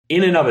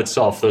in and of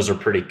itself, those are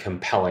pretty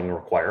compelling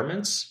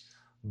requirements,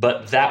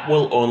 but that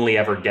will only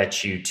ever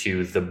get you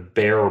to the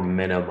bare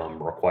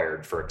minimum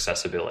required for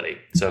accessibility.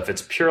 So if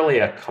it's purely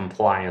a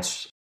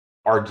compliance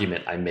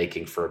argument I'm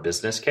making for a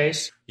business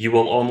case, you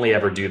will only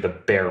ever do the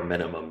bare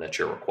minimum that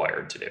you're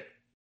required to do.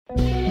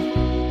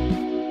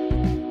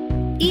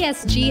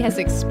 ESG has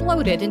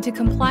exploded into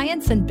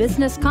compliance and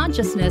business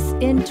consciousness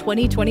in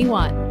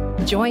 2021.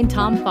 Join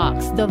Tom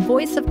Fox, the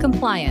voice of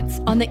compliance,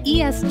 on the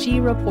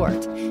ESG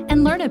Report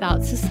and learn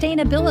about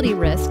sustainability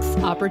risks,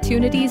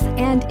 opportunities,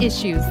 and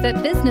issues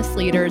that business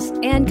leaders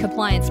and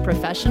compliance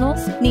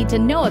professionals need to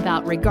know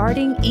about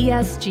regarding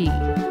ESG.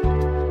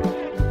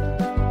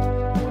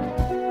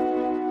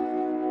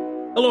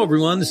 Hello,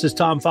 everyone. This is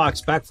Tom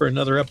Fox back for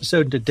another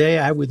episode. And today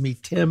I have with me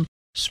Tim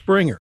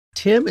Springer.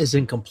 Tim is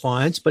in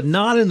compliance, but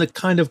not in the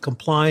kind of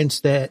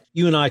compliance that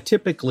you and I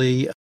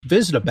typically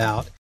visit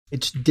about.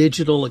 It's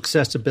digital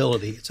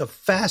accessibility. It's a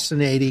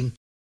fascinating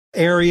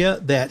area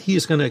that he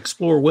is going to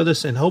explore with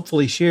us and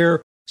hopefully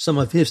share some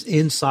of his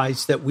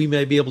insights that we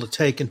may be able to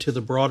take into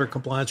the broader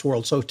compliance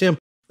world. So, Tim,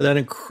 for that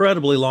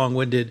incredibly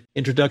long-winded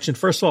introduction,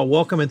 first of all,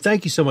 welcome and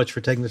thank you so much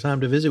for taking the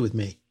time to visit with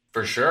me.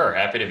 For sure.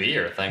 Happy to be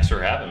here. Thanks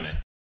for having me.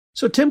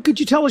 So, Tim, could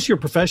you tell us your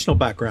professional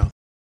background?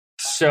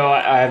 So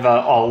I have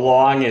a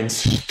long and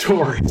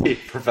storied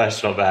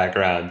professional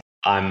background.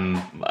 I'm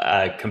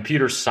a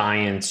computer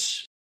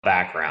science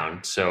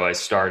background. So I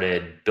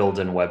started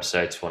building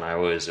websites when I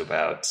was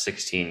about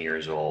 16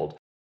 years old.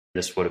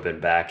 This would have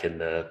been back in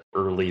the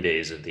early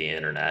days of the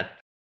internet.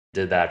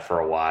 Did that for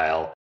a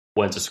while.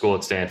 Went to school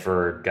at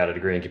Stanford, got a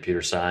degree in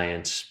computer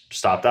science,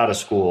 stopped out of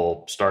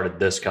school, started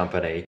this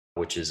company,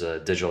 which is a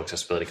digital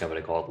accessibility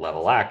company called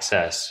Level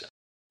Access.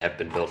 Have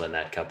been building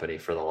that company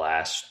for the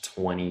last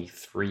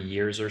 23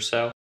 years or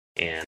so,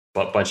 and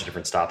a bunch of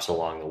different stops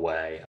along the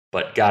way,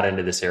 but got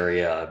into this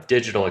area of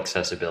digital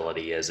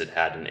accessibility as it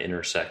had an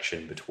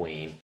intersection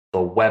between the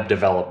web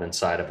development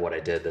side of what I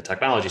did, the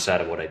technology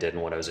side of what I did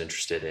and what I was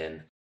interested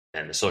in,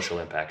 and the social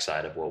impact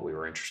side of what we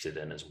were interested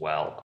in as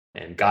well,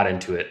 and got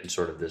into it in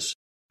sort of this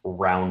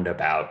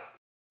roundabout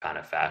kind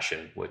of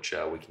fashion, which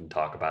we can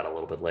talk about a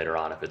little bit later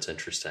on if it's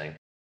interesting.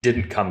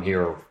 Didn't come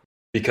here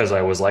because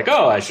I was like,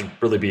 oh, I should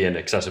really be in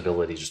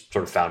accessibility, just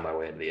sort of found my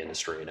way into the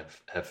industry and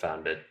have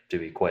found it to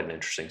be quite an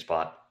interesting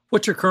spot.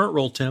 What's your current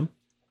role, Tim?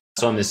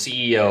 So I'm the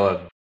CEO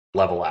of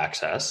Level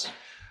Access.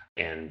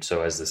 And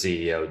so as the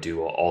CEO,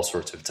 do all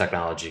sorts of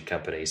technology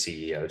company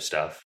CEO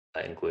stuff,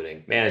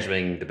 including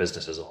managing the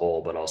business as a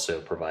whole, but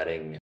also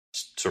providing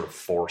sort of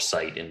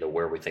foresight into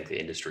where we think the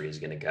industry is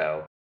going to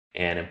go.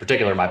 And in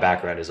particular, my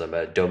background is I'm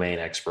a domain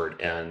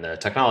expert on the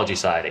technology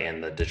side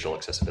and the digital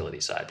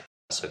accessibility side.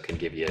 So it can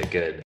give you a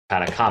good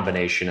kind of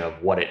combination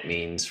of what it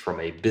means from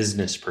a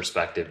business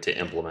perspective to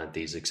implement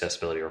these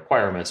accessibility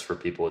requirements for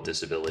people with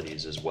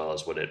disabilities, as well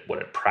as what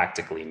it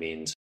practically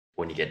means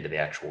when you get into the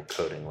actual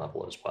coding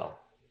level as well.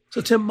 So,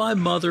 Tim, my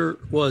mother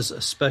was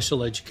a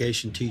special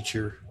education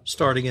teacher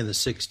starting in the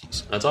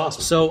 60s. That's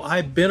awesome. So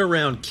I've been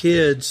around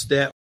kids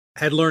that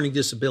had learning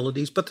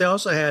disabilities, but they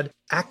also had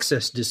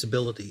access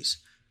disabilities.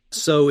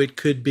 So it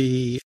could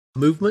be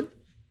movement,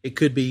 it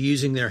could be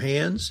using their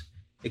hands,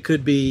 it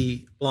could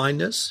be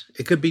blindness,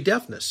 it could be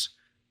deafness,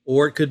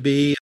 or it could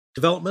be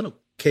developmental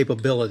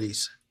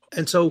capabilities.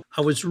 And so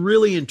I was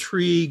really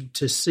intrigued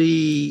to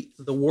see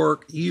the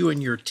work you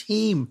and your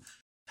team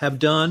have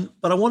done.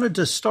 But I wanted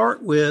to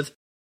start with,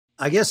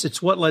 I guess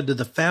it's what led to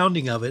the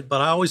founding of it,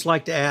 but I always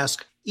like to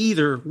ask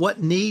either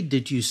what need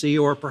did you see,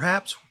 or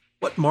perhaps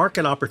what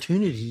market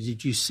opportunity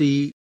did you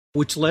see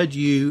which led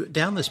you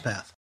down this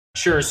path?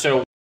 Sure.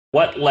 So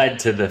what led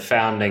to the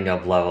founding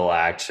of Level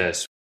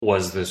Access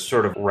was this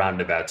sort of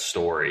roundabout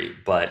story.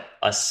 But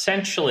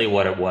essentially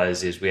what it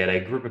was is we had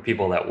a group of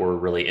people that were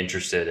really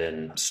interested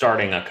in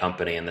starting a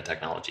company in the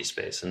technology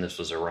space. And this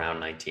was around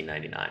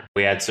 1999.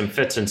 We had some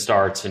fits and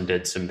starts and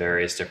did some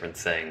various different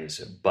things.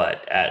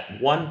 But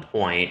at one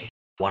point,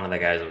 one of the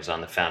guys that was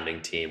on the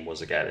founding team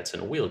was a guy that's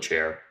in a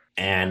wheelchair.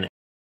 And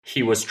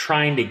he was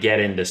trying to get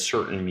into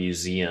certain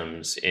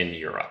museums in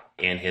Europe.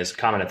 And his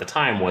comment at the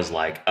time was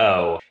like,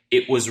 oh,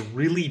 it was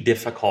really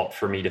difficult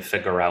for me to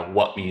figure out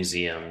what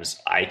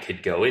museums I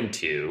could go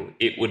into.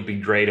 It would be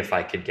great if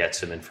I could get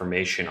some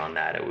information on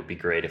that. It would be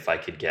great if I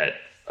could get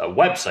a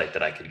website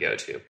that I could go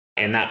to.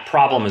 And that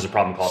problem is a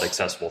problem called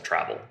accessible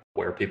travel,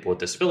 where people with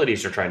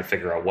disabilities are trying to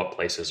figure out what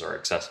places are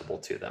accessible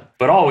to them.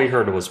 But all we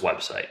heard was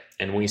website.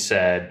 And we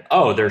said,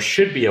 oh, there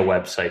should be a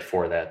website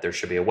for that. There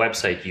should be a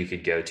website you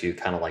could go to,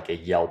 kind of like a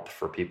Yelp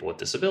for people with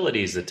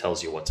disabilities that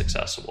tells you what's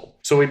accessible.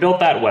 So we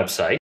built that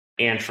website.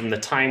 And from the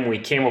time we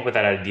came up with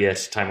that idea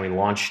to the time we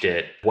launched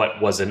it,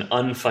 what was an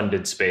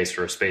unfunded space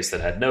or a space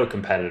that had no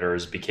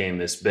competitors became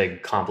this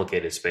big,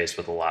 complicated space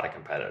with a lot of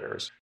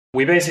competitors.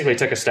 We basically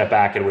took a step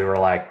back and we were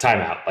like, time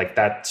out. Like,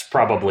 that's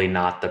probably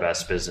not the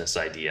best business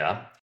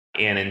idea.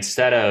 And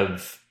instead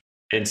of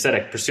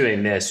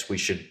pursuing this, we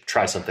should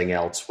try something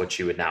else, which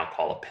you would now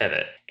call a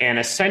pivot. And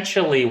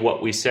essentially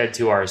what we said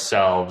to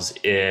ourselves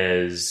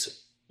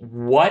is,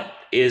 what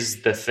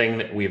is the thing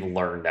that we've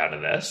learned out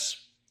of this?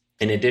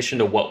 in addition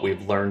to what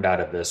we've learned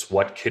out of this,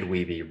 what could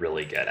we be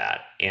really good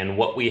at? And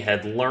what we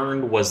had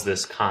learned was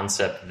this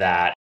concept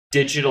that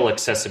digital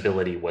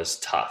accessibility was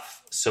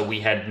tough. So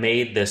we had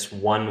made this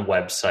one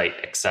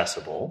website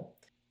accessible,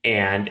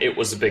 and it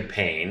was a big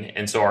pain.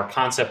 And so our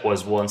concept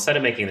was, well, instead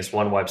of making this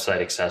one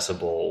website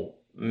accessible,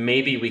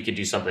 maybe we could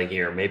do something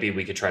here. Maybe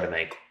we could try to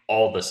make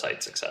all the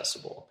sites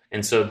accessible.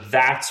 And so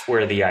that's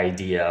where the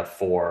idea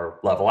for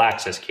level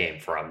access came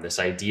from. This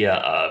idea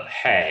of,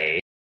 hey,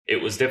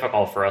 it was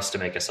difficult for us to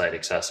make a site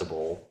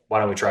accessible. Why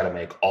don't we try to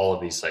make all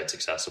of these sites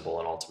accessible?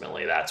 And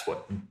ultimately, that's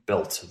what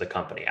built the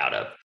company out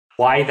of.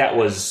 Why that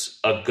was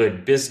a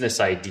good business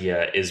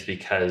idea is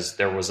because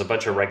there was a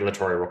bunch of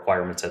regulatory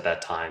requirements at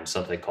that time,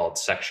 something called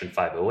Section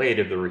 508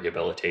 of the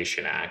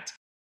Rehabilitation Act.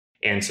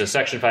 And so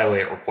Section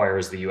 508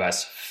 requires the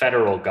US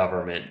federal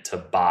government to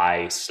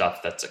buy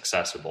stuff that's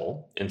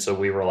accessible. And so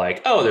we were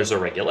like, oh, there's a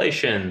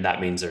regulation.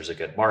 That means there's a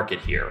good market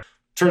here.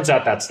 Turns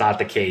out that's not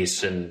the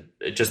case. And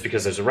just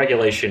because there's a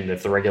regulation,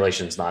 if the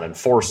regulation is not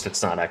enforced,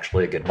 it's not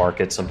actually a good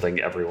market,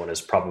 something everyone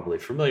is probably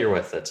familiar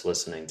with that's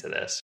listening to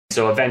this.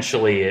 So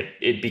eventually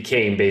it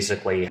became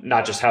basically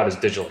not just how does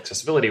digital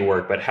accessibility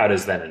work, but how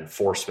does then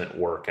enforcement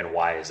work, and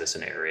why is this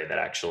an area that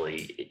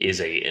actually is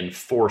a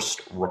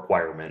enforced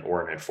requirement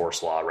or an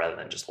enforced law rather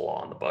than just a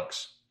law on the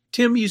books?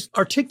 Tim, you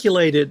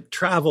articulated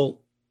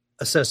travel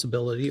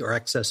accessibility or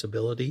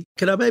accessibility.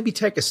 Could I maybe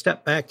take a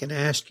step back and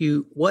ask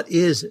you, what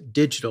is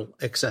digital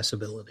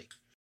accessibility?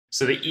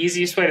 So the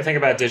easiest way to think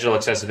about digital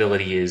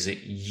accessibility is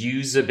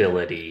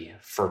usability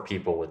for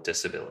people with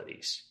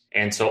disabilities.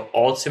 And so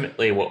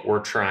ultimately what we're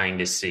trying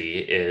to see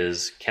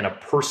is, can a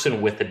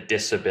person with a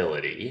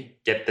disability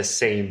get the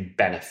same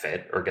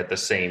benefit or get the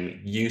same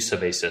use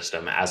of a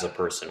system as a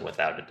person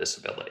without a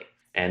disability?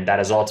 And that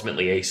is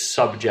ultimately a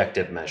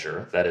subjective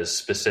measure that is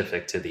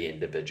specific to the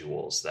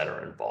individuals that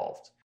are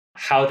involved.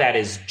 How that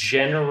is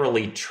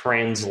generally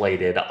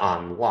translated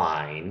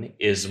online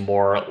is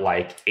more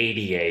like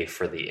ADA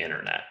for the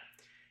internet.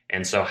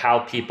 And so how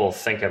people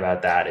think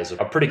about that is a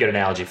pretty good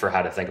analogy for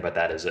how to think about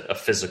that as a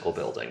physical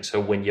building. So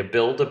when you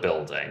build a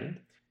building,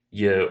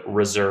 you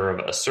reserve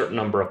a certain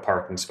number of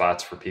parking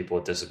spots for people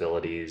with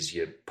disabilities.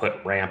 You put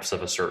ramps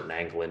of a certain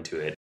angle into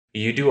it.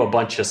 You do a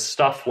bunch of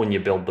stuff when you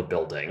build the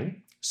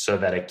building so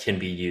that it can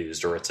be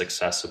used or it's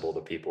accessible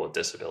to people with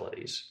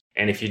disabilities.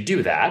 And if you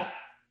do that,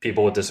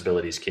 people with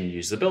disabilities can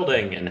use the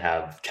building and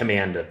have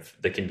command of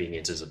the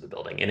conveniences of the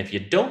building. And if you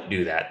don't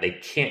do that, they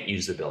can't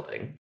use the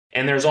building.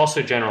 And there's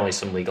also generally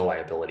some legal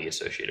liability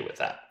associated with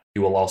that.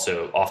 You will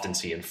also often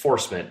see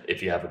enforcement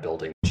if you have a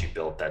building that you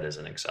built that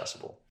isn't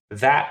accessible.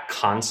 That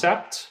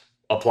concept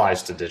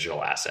applies to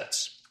digital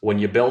assets. When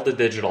you build a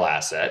digital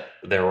asset,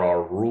 there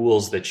are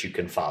rules that you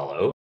can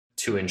follow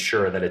to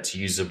ensure that it's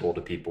usable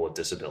to people with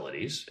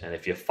disabilities. And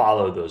if you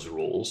follow those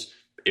rules,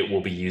 it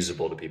will be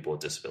usable to people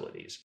with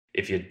disabilities.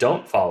 If you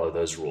don't follow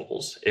those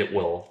rules, it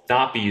will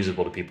not be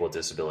usable to people with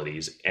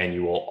disabilities, and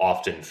you will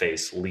often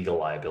face legal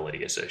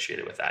liability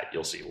associated with that.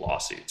 You'll see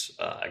lawsuits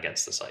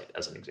against the site,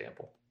 as an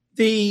example.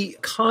 The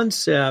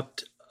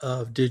concept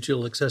of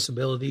digital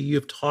accessibility,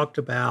 you've talked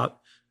about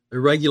the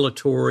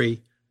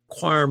regulatory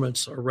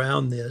requirements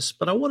around this,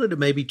 but I wanted to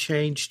maybe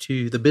change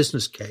to the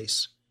business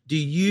case. Do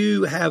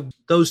you have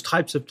those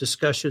types of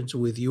discussions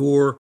with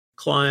your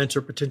clients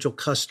or potential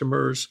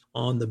customers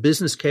on the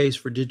business case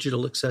for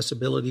digital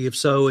accessibility? If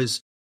so,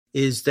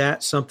 is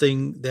that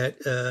something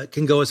that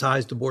can go as high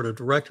as the board of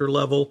director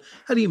level?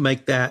 How do you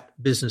make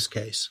that business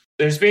case?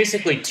 There's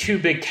basically two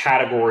big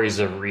categories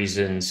of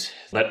reasons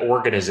that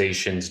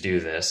organizations do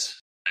this,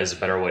 is a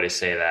better way to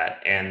say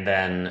that. And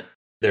then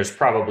there's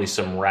probably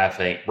some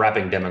wrapping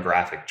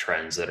demographic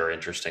trends that are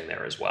interesting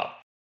there as well.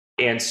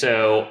 And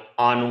so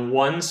on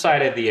one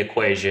side of the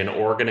equation,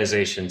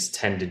 organizations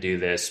tend to do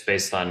this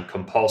based on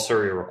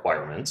compulsory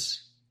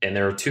requirements. And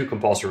there are two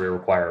compulsory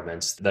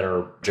requirements that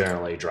are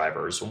generally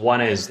drivers.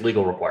 One is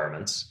legal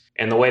requirements.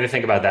 And the way to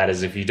think about that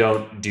is, if you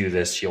don't do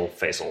this, you'll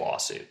face a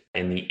lawsuit.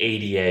 And the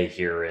ADA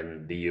here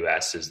in the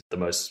US is the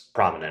most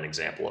prominent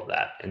example of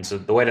that. And so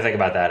the way to think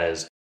about that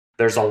is,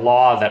 there's a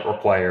law that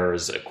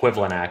requires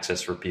equivalent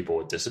access for people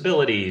with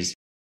disabilities.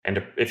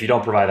 And if you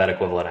don't provide that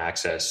equivalent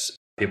access,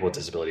 people with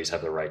disabilities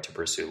have the right to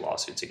pursue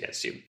lawsuits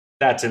against you.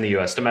 That's in the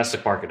U.S.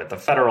 domestic market. At the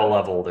federal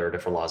level, there are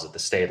different laws at the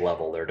state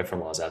level. There are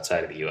different laws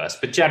outside of the U.S.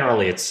 But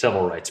generally, it's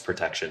civil rights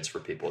protections for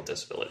people with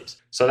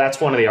disabilities. So that's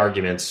one of the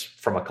arguments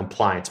from a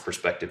compliance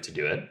perspective to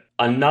do it.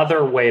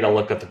 Another way to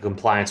look at the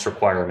compliance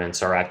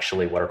requirements are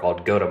actually what are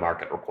called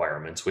go-to-market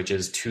requirements, which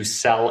is to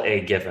sell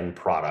a given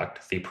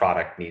product, the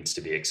product needs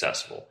to be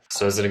accessible.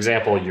 So as an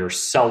example, your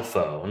cell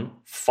phone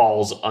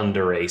falls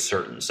under a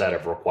certain set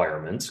of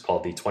requirements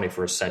called the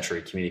 21st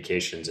Century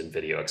Communications and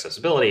Video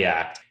Accessibility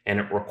Act,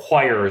 and it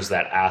requires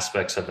that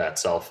aspects of that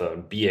cell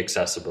phone be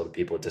accessible to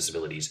people with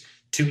disabilities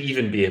to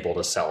even be able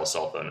to sell a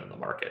cell phone in the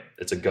market.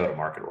 It's a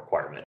go-to-market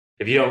requirement.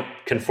 If you don't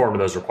conform to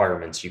those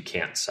requirements, you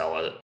can't sell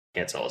a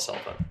cell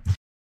phone.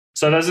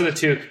 So those are the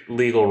two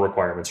legal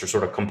requirements, or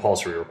sort of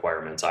compulsory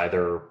requirements.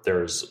 Either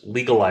there's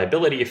legal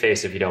liability you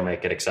face if you don't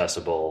make it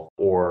accessible,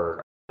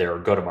 or There are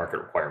go-to-market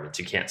requirements.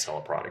 You can't sell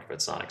a product if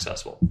it's not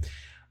accessible.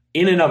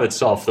 In and of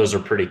itself, those are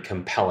pretty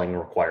compelling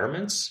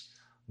requirements,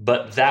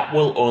 but that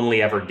will only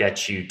ever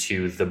get you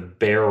to the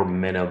bare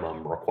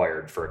minimum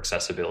required for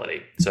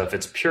accessibility. So if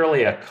it's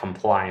purely a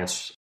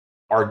compliance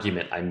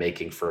argument I'm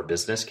making for a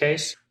business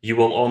case, you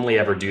will only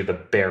ever do the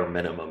bare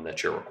minimum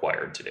that you're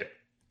required to do.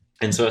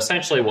 And so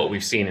essentially what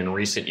we've seen in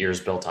recent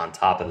years built on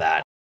top of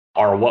that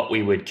are what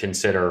we would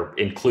consider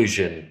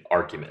inclusion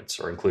arguments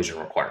or inclusion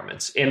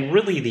requirements. And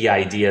really the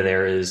idea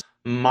there is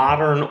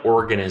modern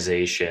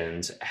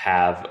organizations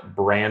have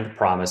brand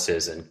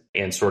promises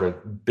and sort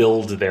of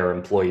build their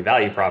employee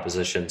value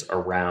propositions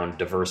around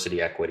diversity,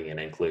 equity, and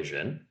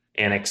inclusion.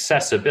 And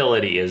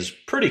accessibility is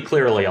pretty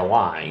clearly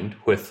aligned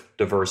with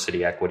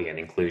diversity, equity, and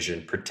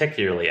inclusion,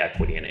 particularly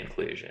equity and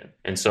inclusion.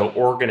 And so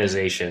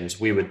organizations,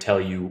 we would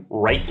tell you,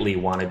 rightly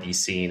want to be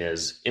seen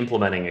as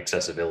implementing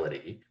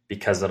accessibility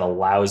because it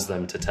allows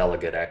them to tell a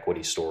good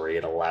equity story.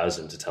 It allows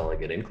them to tell a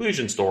good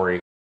inclusion story.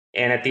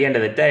 And at the end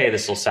of the day,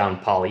 this will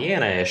sound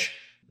Pollyanna-ish,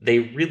 they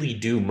really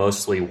do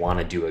mostly want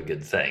to do a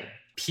good thing.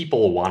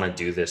 People want to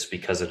do this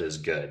because it is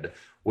good.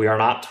 We are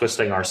not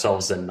twisting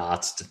ourselves in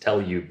knots to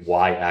tell you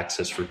why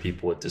access for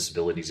people with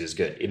disabilities is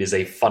good. It is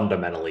a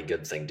fundamentally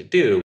good thing to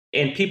do,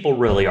 and people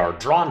really are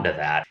drawn to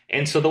that.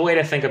 And so the way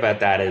to think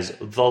about that is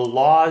the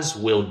laws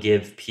will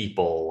give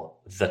people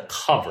the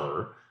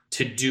cover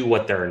to do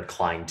what they're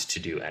inclined to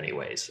do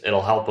anyways.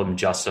 It'll help them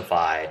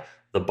justify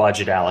the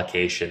budget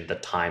allocation, the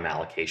time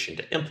allocation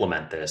to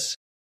implement this,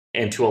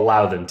 and to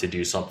allow them to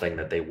do something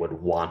that they would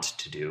want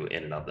to do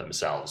in and of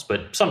themselves.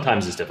 But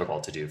sometimes it's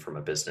difficult to do from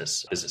a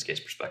business case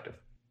perspective.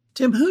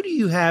 Tim, who do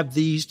you have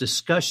these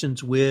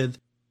discussions with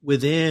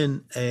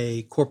within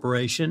a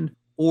corporation,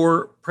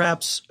 or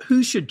perhaps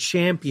who should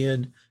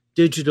champion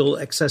digital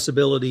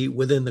accessibility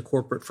within the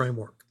corporate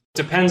framework?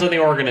 Depends on the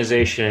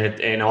organization,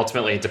 and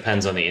ultimately it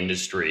depends on the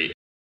industry.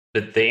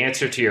 But the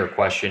answer to your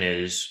question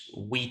is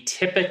we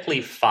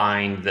typically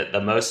find that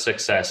the most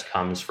success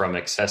comes from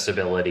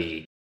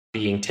accessibility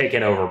being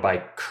taken over by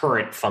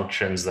current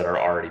functions that are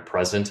already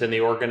present in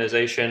the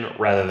organization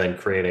rather than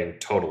creating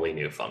totally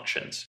new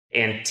functions.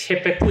 And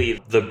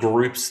typically the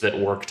groups that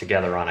work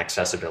together on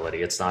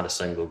accessibility, it's not a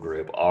single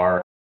group,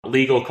 are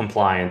legal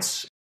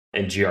compliance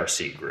and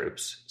GRC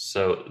groups.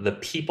 So the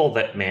people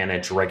that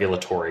manage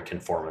regulatory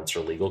conformance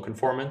or legal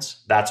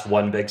conformance, that's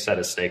one big set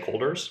of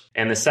stakeholders.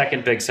 And the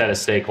second big set of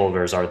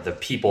stakeholders are the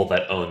people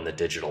that own the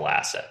digital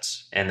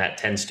assets. And that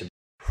tends to be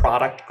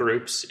product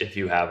groups if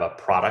you have a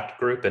product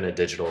group in a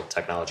digital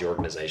technology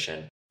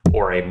organization,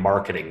 or a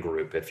marketing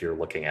group if you're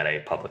looking at a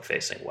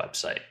public-facing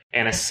website.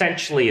 And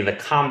essentially, the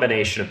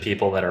combination of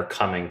people that are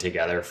coming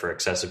together for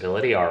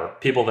accessibility are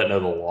people that know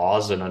the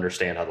laws and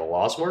understand how the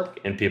laws work,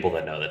 and people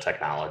that know the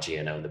technology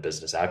and own the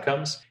business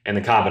outcomes. And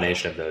the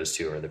combination of those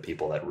two are the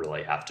people that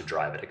really have to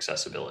drive at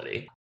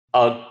accessibility.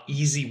 An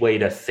easy way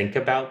to think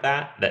about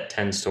that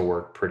tends to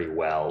work pretty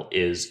well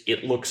is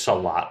it looks a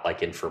lot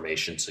like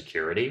information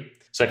security.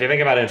 So if you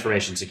think about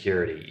information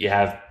security, you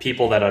have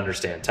people that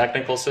understand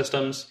technical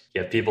systems,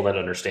 you have people that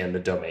understand the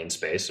domain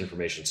space,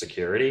 information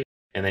security,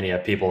 and then you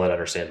have people that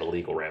understand the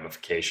legal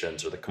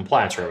ramifications or the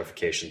compliance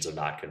ramifications of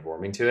not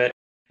conforming to it.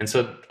 And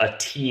so a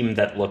team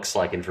that looks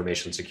like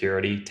information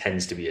security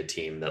tends to be a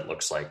team that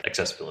looks like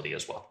accessibility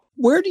as well.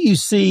 Where do you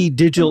see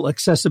digital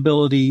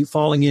accessibility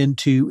falling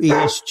into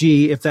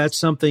ESG, if that's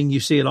something you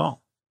see at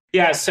all?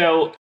 Yeah,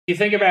 so you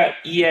think about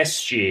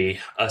ESG,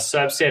 a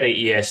subset of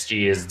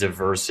ESG is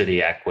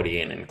diversity,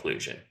 equity, and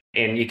inclusion.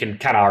 And you can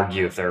kind of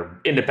argue if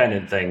they're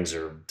independent things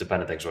or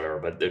dependent things, whatever,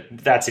 but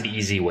that's an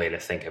easy way to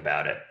think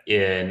about it.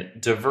 In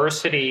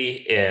diversity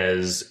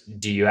is,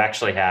 do you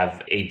actually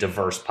have a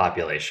diverse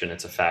population?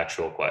 It's a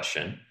factual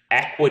question.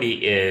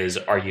 Equity is,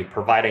 are you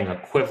providing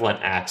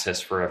equivalent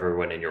access for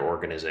everyone in your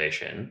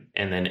organization?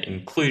 And then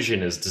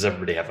inclusion is, does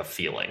everybody have a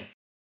feeling?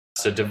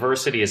 So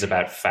diversity is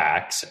about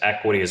facts,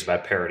 equity is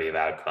about parity of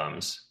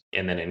outcomes,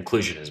 and then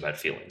inclusion is about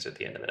feelings at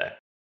the end of the day.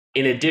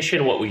 In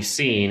addition, what we've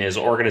seen is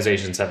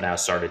organizations have now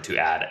started to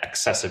add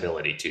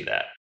accessibility to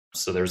that.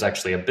 So there's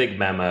actually a big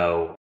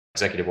memo,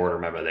 executive order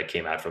memo that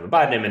came out from the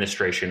Biden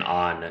administration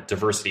on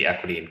diversity,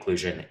 equity,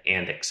 inclusion,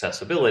 and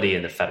accessibility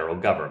in the federal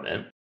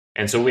government.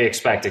 And so we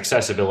expect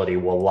accessibility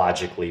will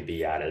logically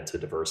be added to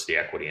diversity,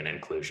 equity, and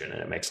inclusion,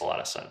 and it makes a lot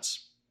of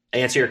sense. To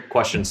answer your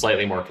question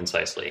slightly more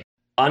concisely,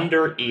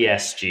 under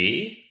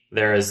ESG,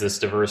 there is this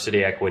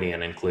diversity, equity,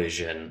 and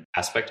inclusion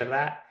aspect of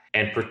that,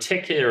 and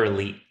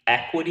particularly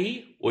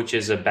equity, which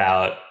is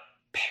about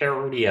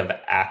parity of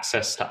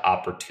access to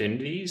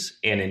opportunities,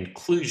 and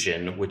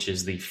inclusion, which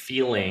is the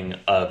feeling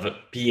of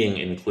being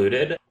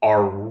included,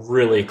 are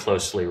really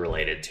closely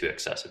related to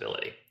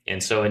accessibility.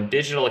 And so in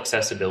digital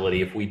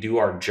accessibility, if we do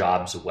our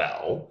jobs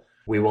well,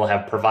 we will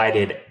have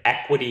provided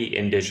equity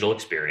in digital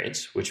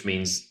experience, which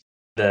means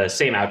the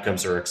same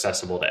outcomes are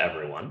accessible to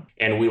everyone.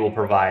 And we will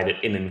provide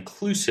an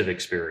inclusive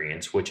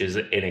experience, which is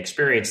an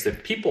experience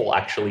that people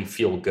actually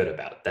feel good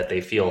about, that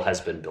they feel has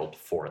been built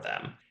for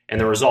them. And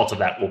the result of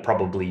that will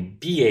probably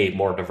be a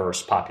more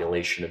diverse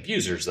population of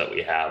users that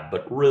we have.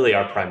 But really,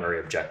 our primary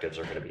objectives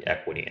are going to be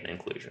equity and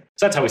inclusion.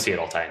 So that's how we see it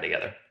all tying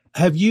together.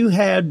 Have you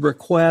had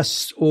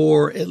requests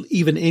or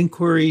even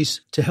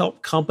inquiries to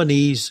help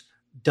companies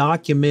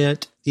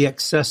document the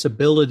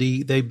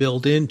accessibility they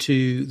build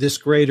into this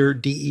greater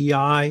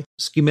DEI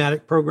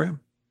schematic program?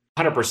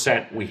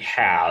 100% we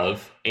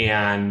have,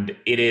 and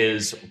it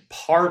is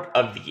part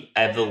of the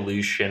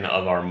evolution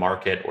of our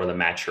market or the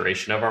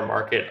maturation of our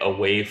market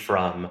away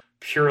from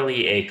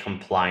purely a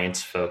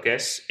compliance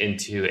focus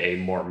into a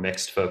more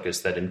mixed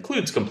focus that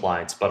includes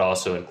compliance, but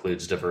also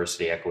includes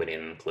diversity, equity,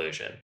 and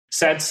inclusion.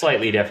 Said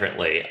slightly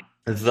differently,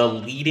 the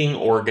leading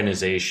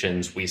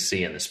organizations we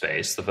see in the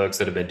space, the folks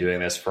that have been doing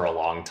this for a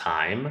long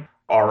time,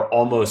 are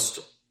almost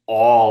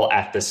all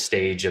at the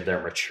stage of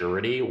their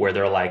maturity where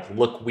they're like,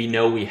 look, we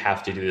know we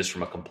have to do this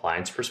from a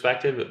compliance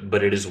perspective,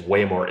 but it is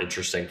way more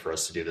interesting for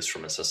us to do this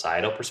from a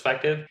societal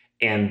perspective.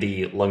 And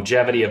the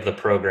longevity of the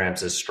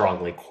programs is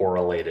strongly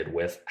correlated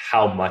with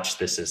how much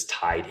this is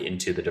tied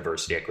into the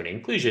diversity, equity,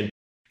 inclusion,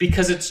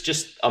 because it's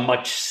just a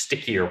much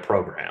stickier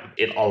program.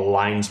 It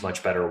aligns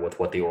much better with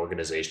what the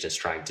organization is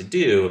trying to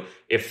do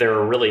if there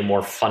are really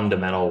more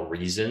fundamental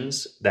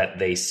reasons that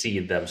they see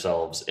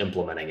themselves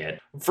implementing it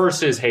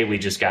versus, hey, we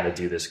just got to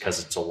do this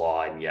because it's a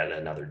law and yet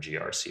another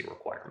GRC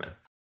requirement.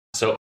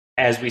 So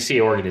as we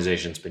see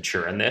organizations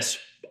mature in this,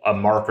 a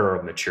marker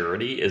of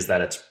maturity is that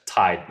it's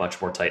tied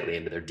much more tightly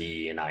into their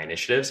DE&I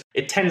initiatives.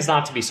 It tends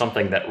not to be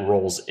something that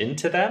rolls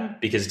into them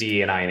because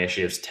DE&I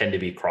initiatives tend to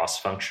be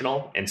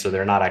cross-functional, and so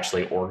they're not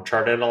actually org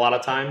charted a lot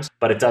of times,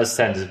 but it does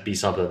tend to be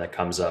something that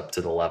comes up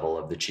to the level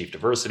of the chief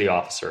diversity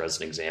officer as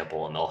an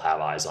example, and they'll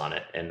have eyes on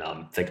it and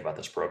think about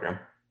this program.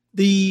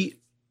 The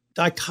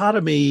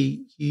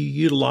dichotomy you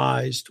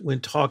utilized when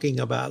talking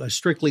about a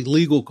strictly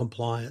legal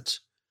compliance,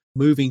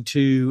 moving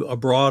to a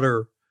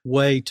broader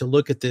way to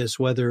look at this,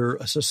 whether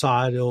a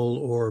societal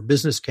or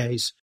business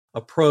case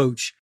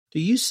approach, do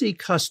you see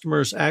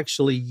customers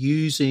actually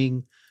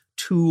using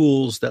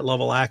tools that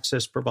Level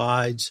Access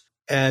provides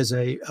as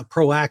a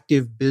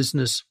proactive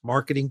business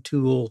marketing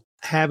tool,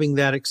 having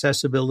that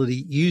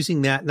accessibility,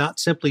 using that not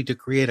simply to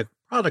create a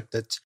product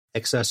that's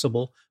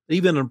accessible, but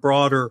even a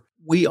broader,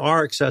 we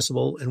are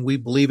accessible and we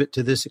believe it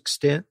to this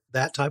extent,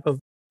 that type of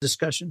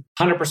discussion?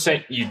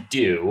 100% you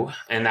do.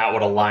 And that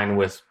would align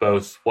with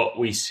both what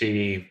we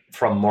see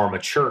from more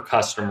mature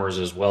customers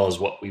as well as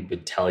what we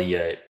would tell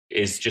you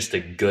is just a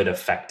good,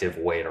 effective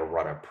way to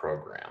run a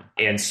program.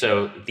 And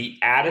so the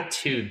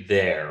attitude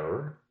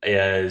there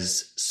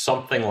is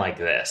something like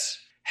this.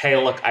 Hey,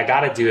 look, I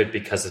got to do it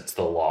because it's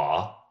the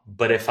law.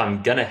 But if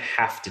I'm going to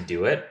have to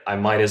do it, I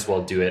might as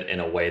well do it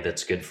in a way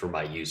that's good for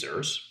my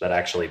users, that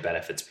actually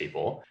benefits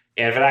people.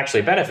 And if it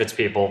actually benefits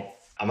people,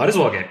 I might as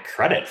well get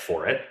credit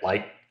for it.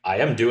 Like, I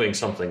am doing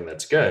something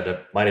that's good. I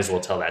might as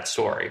well tell that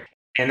story.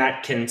 And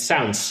that can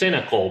sound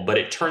cynical, but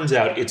it turns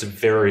out it's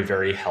very,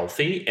 very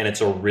healthy. And it's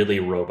a really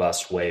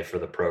robust way for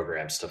the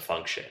programs to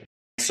function.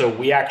 So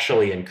we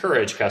actually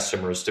encourage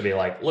customers to be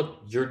like,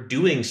 look, you're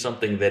doing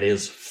something that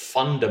is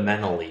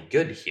fundamentally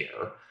good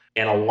here.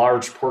 And a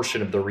large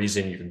portion of the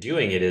reason you're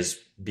doing it is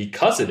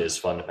because it is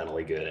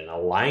fundamentally good and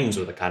aligns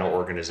with the kind of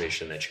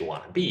organization that you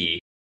want to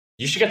be.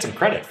 You should get some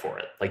credit for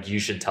it. Like, you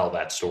should tell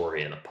that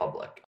story in the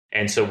public.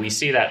 And so we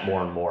see that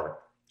more and more.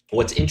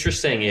 What's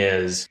interesting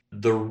is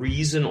the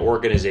reason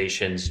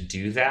organizations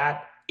do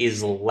that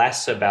is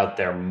less about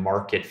their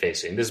market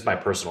facing. This is my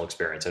personal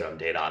experience. I don't have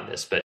data on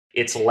this, but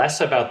it's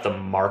less about the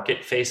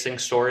market facing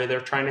story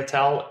they're trying to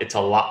tell. It's a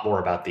lot more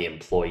about the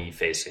employee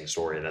facing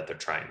story that they're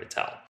trying to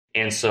tell.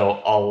 And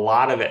so a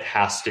lot of it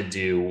has to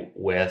do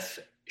with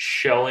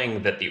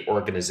showing that the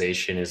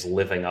organization is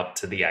living up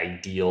to the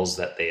ideals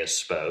that they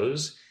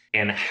espouse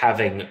and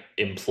having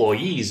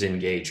employees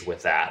engage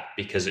with that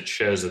because it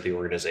shows that the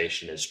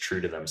organization is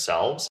true to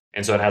themselves.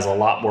 And so it has a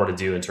lot more to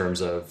do in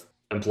terms of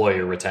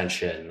employee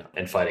retention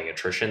and fighting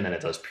attrition than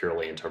it does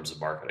purely in terms of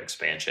market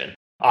expansion.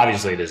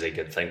 Obviously, it is a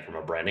good thing from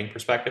a branding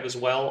perspective as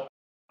well.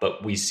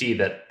 But we see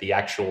that the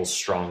actual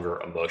stronger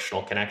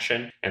emotional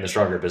connection and the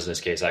stronger business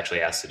case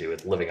actually has to do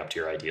with living up to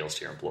your ideals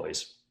to your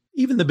employees.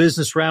 Even the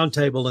Business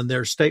Roundtable in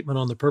their statement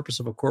on the purpose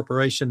of a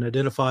corporation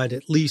identified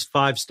at least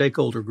 5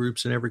 stakeholder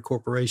groups in every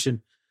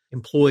corporation: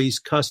 employees,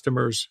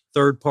 customers,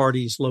 third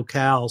parties,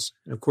 locales,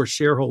 and of course,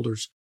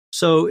 shareholders.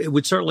 So it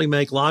would certainly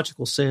make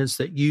logical sense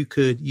that you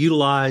could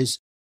utilize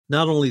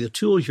not only the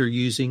tools you're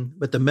using,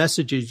 but the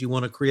messages you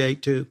want to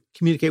create to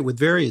communicate with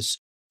various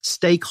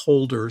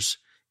stakeholders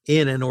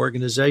in an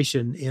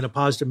organization in a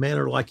positive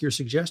manner like you're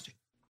suggesting.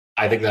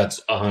 I think that's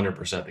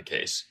 100% the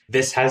case.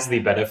 This has the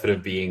benefit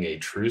of being a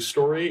true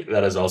story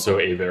that is also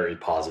a very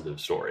positive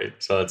story.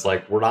 So it's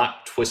like we're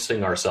not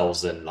twisting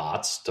ourselves in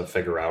knots to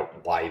figure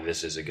out why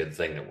this is a good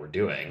thing that we're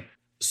doing.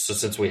 So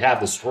since we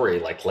have the story,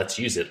 like, let's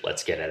use it,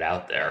 let's get it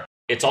out there.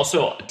 It's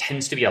also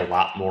tends to be a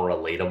lot more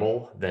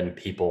relatable than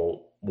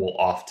people will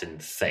often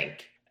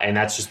think. And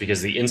that's just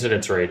because the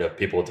incidence rate of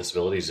people with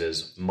disabilities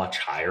is much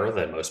higher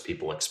than most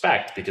people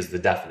expect, because the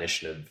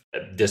definition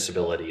of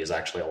disability is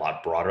actually a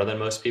lot broader than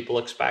most people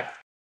expect.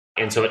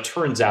 And so it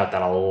turns out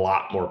that a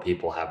lot more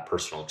people have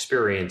personal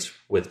experience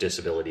with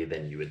disability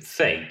than you would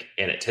think.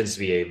 And it tends to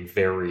be a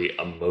very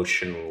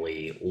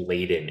emotionally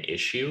laden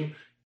issue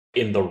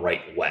in the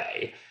right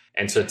way.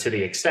 And so to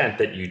the extent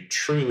that you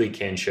truly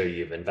can show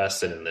you've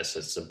invested in this,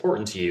 it's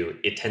important to you,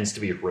 it tends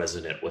to be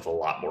resonant with a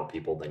lot more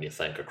people than you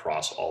think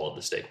across all of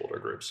the stakeholder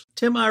groups.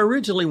 Tim, I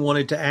originally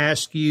wanted to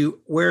ask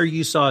you where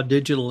you saw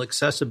digital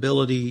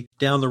accessibility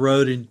down the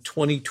road in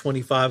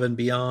 2025 and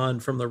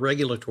beyond from the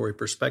regulatory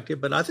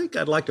perspective, but I think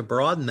I'd like to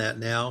broaden that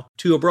now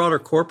to a broader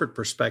corporate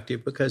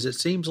perspective, because it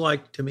seems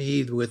like to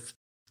me with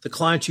the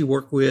clients you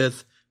work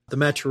with, the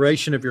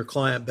maturation of your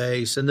client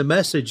base, and the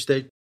message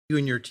that you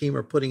and your team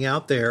are putting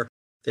out there,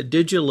 that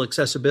digital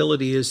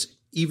accessibility is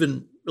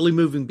even really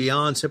moving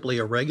beyond simply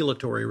a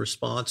regulatory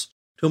response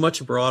to a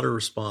much broader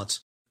response.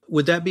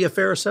 Would that be a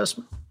fair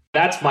assessment?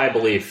 That's my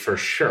belief for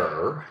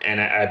sure.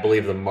 And I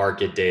believe the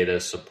market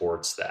data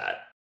supports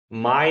that.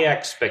 My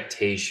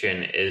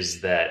expectation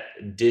is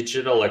that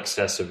digital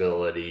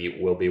accessibility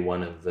will be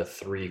one of the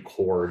three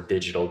core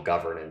digital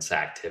governance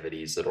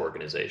activities that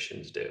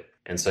organizations do.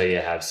 And so you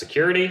have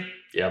security,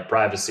 you have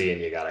privacy, and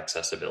you got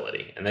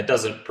accessibility. And that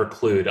doesn't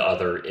preclude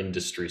other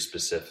industry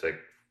specific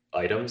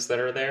items that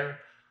are there.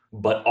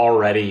 But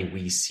already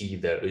we see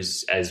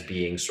those as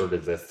being sort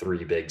of the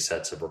three big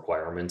sets of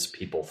requirements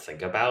people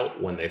think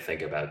about when they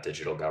think about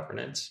digital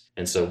governance.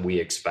 And so we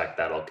expect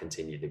that'll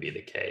continue to be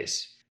the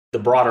case. The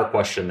broader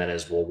question then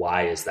is, well,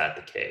 why is that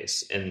the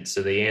case? And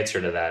so the answer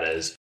to that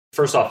is,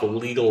 first off, the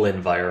legal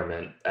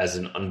environment as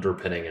an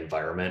underpinning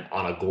environment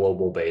on a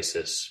global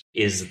basis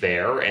is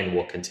there and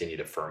will continue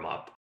to firm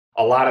up.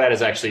 A lot of that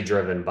is actually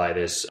driven by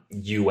this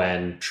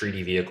UN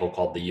treaty vehicle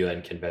called the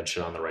UN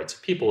Convention on the Rights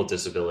of People with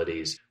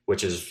Disabilities,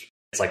 which is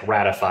it's like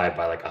ratified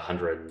by like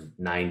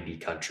 190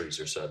 countries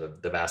or so.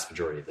 The vast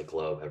majority of the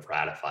globe have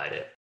ratified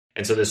it.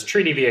 And so this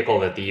treaty vehicle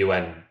that the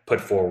UN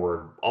put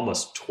forward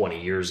almost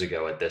 20 years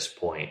ago at this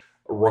point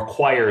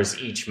requires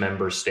each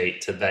member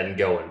state to then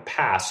go and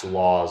pass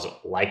laws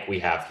like we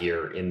have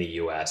here in the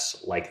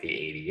US, like the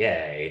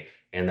ADA,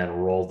 and then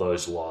roll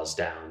those laws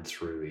down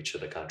through each of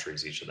the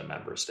countries, each of the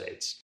member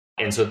states.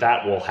 And so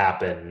that will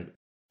happen.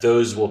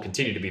 Those will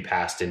continue to be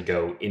passed and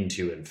go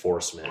into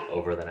enforcement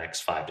over the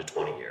next 5 to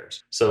 20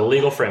 years. So the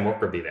legal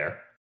framework will be there.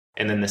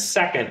 And then the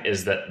second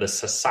is that the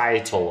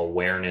societal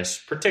awareness,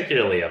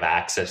 particularly of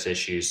access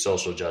issues,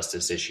 social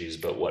justice issues,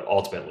 but what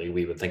ultimately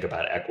we would think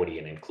about equity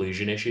and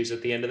inclusion issues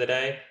at the end of the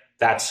day,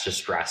 that's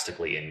just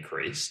drastically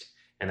increased.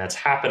 And that's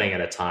happening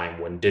at a time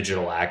when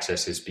digital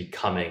access is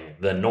becoming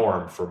the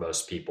norm for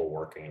most people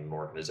working in an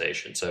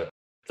organization. So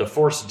the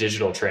forced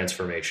digital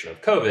transformation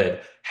of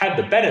COVID had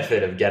the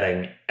benefit of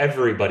getting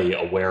everybody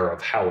aware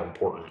of how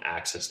important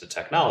access to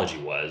technology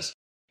was.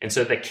 And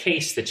so the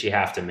case that you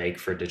have to make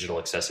for digital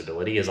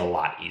accessibility is a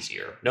lot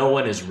easier. No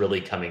one is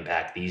really coming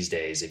back these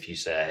days if you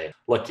say,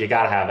 look, you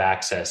got to have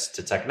access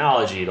to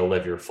technology to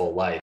live your full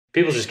life.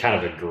 People just kind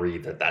of agree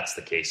that that's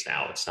the case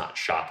now. It's not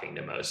shocking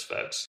to most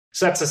folks.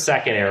 So that's the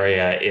second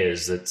area,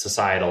 is that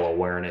societal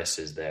awareness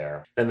is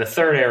there. Then the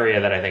third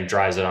area that I think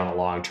drives it on a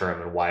long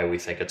term and why we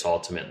think it's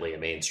ultimately a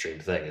mainstream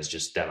thing is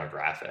just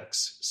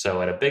demographics.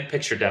 So at a big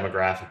picture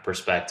demographic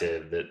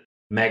perspective, the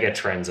mega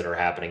trends that are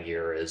happening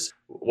here is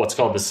what's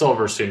called the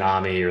silver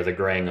tsunami or the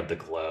graying of the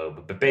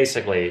globe. But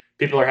basically,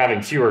 people are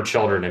having fewer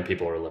children and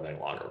people are living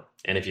longer.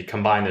 And if you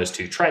combine those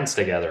two trends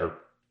together,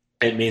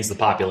 it means the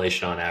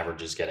population on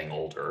average is getting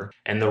older.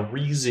 And the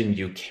reason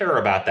you care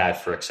about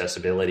that for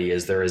accessibility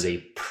is there is a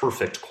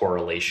perfect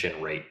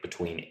correlation rate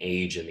between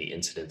age and the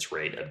incidence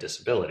rate of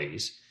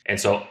disabilities. And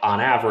so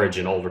on average,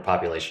 an older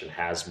population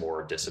has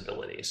more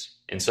disabilities.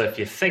 And so if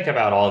you think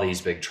about all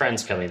these big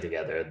trends coming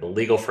together, the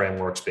legal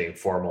frameworks being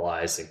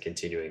formalized and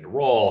continuing to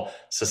roll,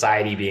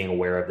 society being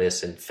aware of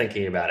this and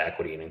thinking about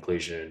equity and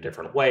inclusion in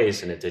different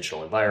ways in a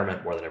digital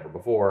environment more than ever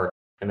before,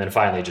 and then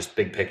finally just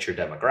big picture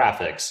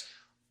demographics,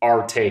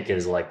 our take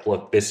is like,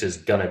 look, this is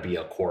going to be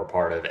a core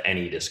part of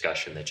any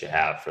discussion that you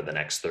have for the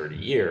next 30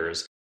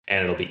 years,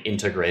 and it'll be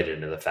integrated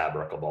into the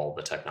fabric of all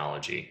the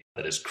technology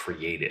that is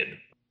created,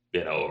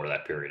 over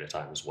that period of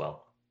time as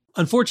well.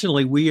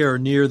 Unfortunately, we are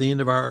near the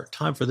end of our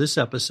time for this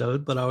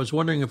episode, but I was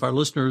wondering if our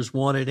listeners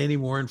wanted any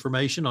more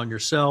information on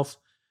yourself,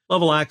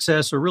 Level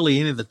Access, or really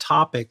any of the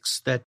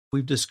topics that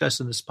we've discussed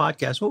in this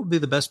podcast. What would be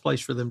the best place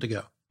for them to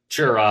go?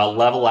 Sure.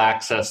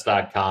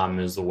 Levelaccess.com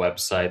is the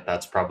website.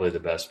 That's probably the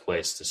best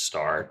place to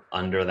start.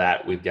 Under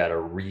that, we've got a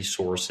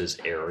resources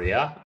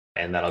area,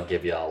 and that'll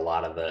give you a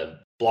lot of the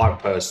blog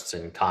posts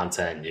and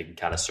content. You can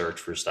kind of search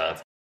for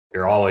stuff.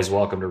 You're always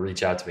welcome to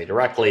reach out to me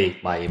directly.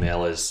 My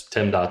email is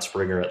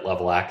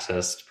tim.springer@levelaccess.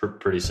 It's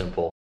pretty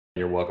simple.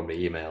 You're welcome to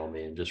email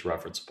me and just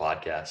reference a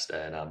podcast,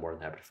 and I'm more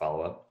than happy to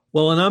follow up.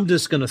 Well, and I'm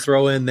just going to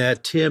throw in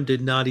that Tim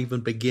did not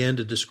even begin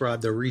to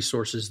describe the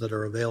resources that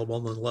are available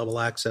on the Level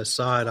Access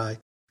side. I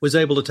was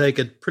able to take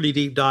a pretty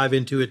deep dive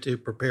into it to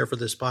prepare for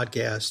this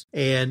podcast.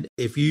 And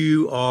if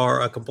you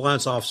are a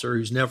compliance officer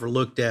who's never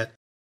looked at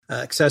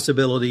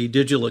accessibility,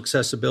 digital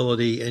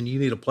accessibility, and you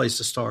need a place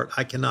to start,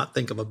 I cannot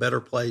think of a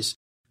better place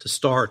to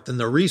start than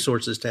the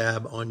resources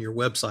tab on your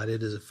website.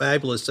 It is a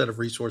fabulous set of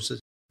resources.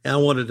 And I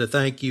wanted to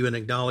thank you and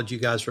acknowledge you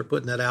guys for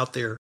putting that out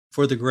there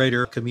for the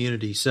greater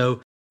community.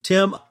 So,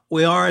 Tim,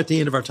 we are at the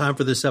end of our time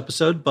for this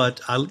episode, but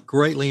I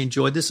greatly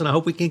enjoyed this, and I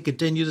hope we can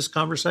continue this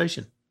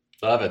conversation.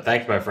 Love it.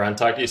 Thank you, my friend.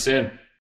 Talk to you soon.